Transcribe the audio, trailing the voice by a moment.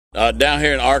Down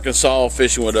here in Arkansas,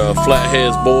 fishing with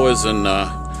Flatheads boys, and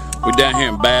we down here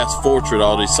in Bass Fortress,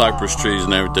 all these cypress trees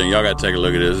and everything. Y'all gotta take a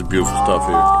look at this. It's beautiful stuff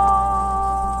here.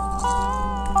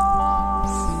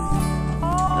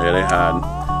 Yeah, they hiding.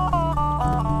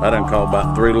 I done caught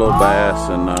about 3 little bass,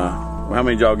 and how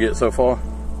many did y'all get so far?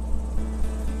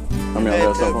 How many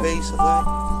y'all got so far? 2 apiece, I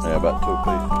think. Yeah, about 2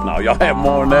 apiece. No, y'all had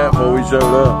more than that before we showed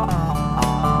up.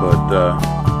 But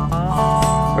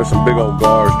there's some big old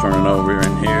gars turning over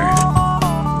in here.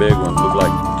 Big ones, look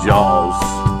like jaws.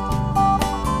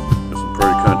 There's some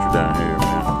pretty country down here,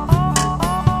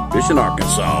 man. Fishing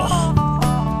Arkansas.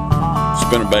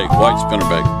 Spinnerbait, white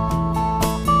spinnerbait.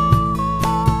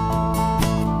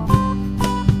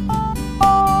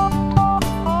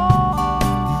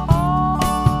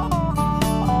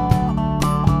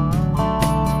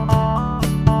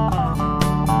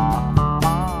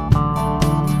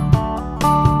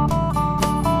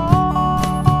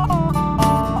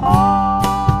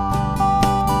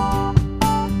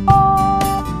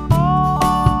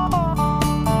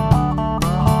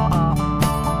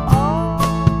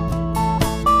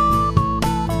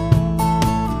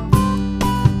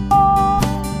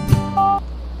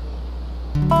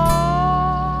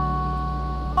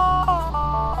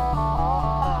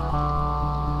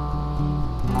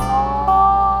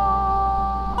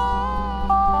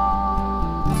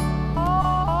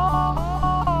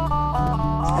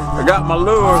 I got my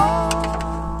lure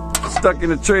stuck in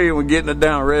the tree and we're getting it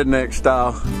down redneck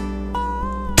style.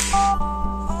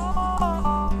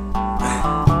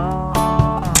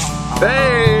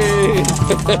 Hey!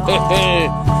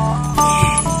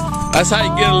 That's how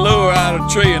you get a lure out of a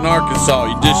tree in Arkansas.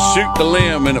 You just shoot the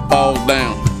limb and it falls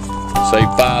down. Save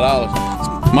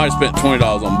 $5. Might have spent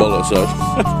 $20 on bullets though.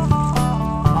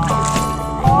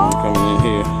 Coming in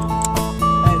here.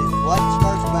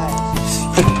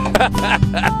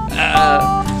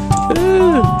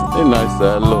 They're nice,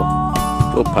 that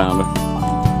little pounder.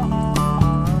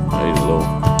 He's a little.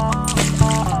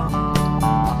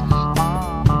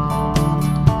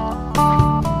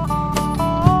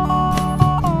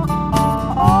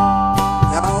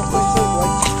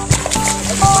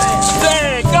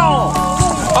 There, gone!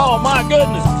 Oh my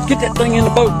goodness! Get that thing in the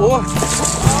boat, boy.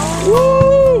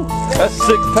 Woo! That's a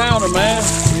 6-pounder, man.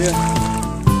 Yeah.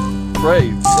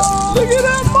 Great. Look at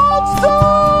that monster!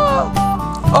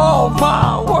 Oh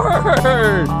my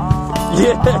word!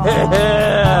 Yeah!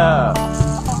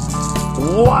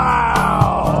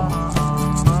 Wow!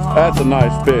 That's a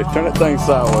nice fish. Turn that thing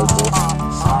sideways, boy.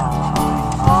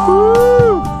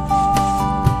 Woo!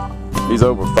 He's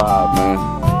over 5, man.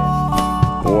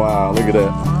 Wow, look at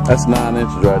that. That's 9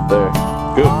 inches right there.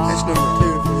 Good. That's number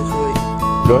 2 for this week.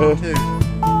 Go ahead.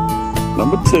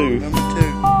 Number 2. Number 2.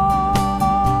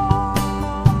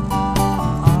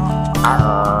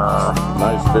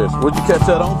 Nice fish. What'd you catch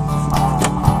that on?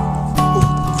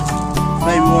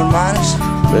 Maybe 1 minus.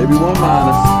 Maybe 1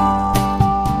 minus.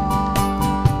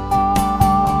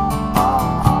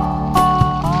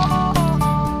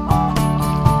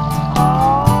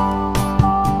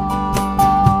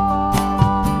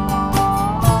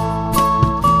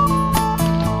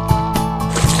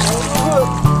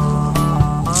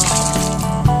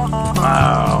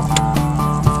 Wow.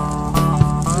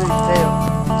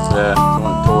 Yeah,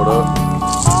 someone tore it up.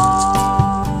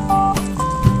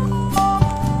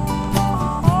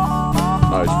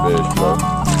 Nice fish, bro.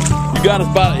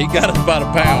 He got us about a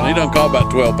pound. He done caught about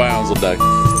 12 pounds a day.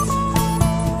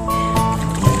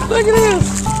 Look at this.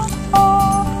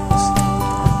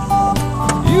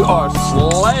 You are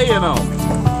slaying them.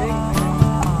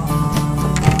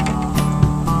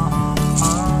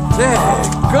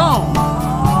 Daggone.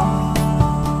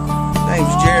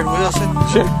 Name's Jared Wilson.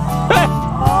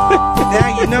 Now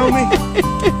you know me.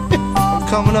 I'm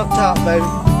coming up top, baby.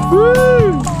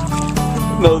 Woo!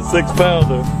 Another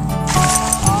 6-pounder.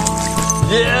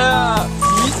 Yeah!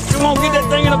 Come on, get that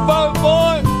thing in the boat,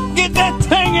 boy! Get that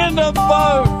thing in the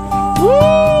boat!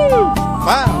 Woo!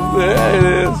 Wow. There it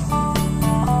is.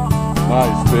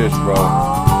 Nice fish, bro.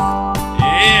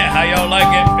 Yeah, how y'all like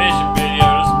that fishing video?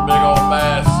 This is a big old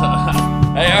bass.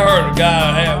 Hey, I heard a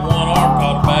guy had 1 arm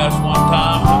caught a bass one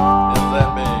time. It was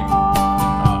that big.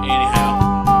 Anyhow,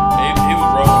 he was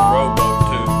rowing a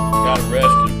rowboat too. Got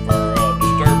arrested for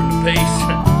disturbing the peace.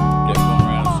 Kept going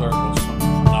around in circles.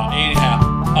 Anyhow,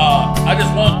 I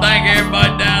just want to thank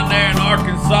everybody down there in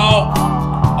Arkansas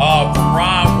from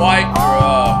Ryan White for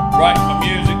writing my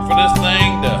music for this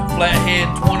thing, the Flathead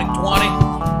 2020,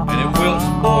 and then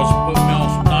Wilson boys put me on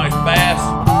some nice bass.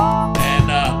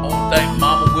 And I want to thank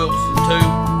Mama Wilson too.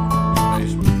 Made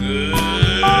some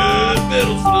good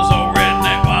vittles for this old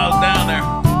redneck while I was down there.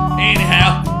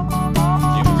 Anyhow,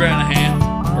 McGranahan.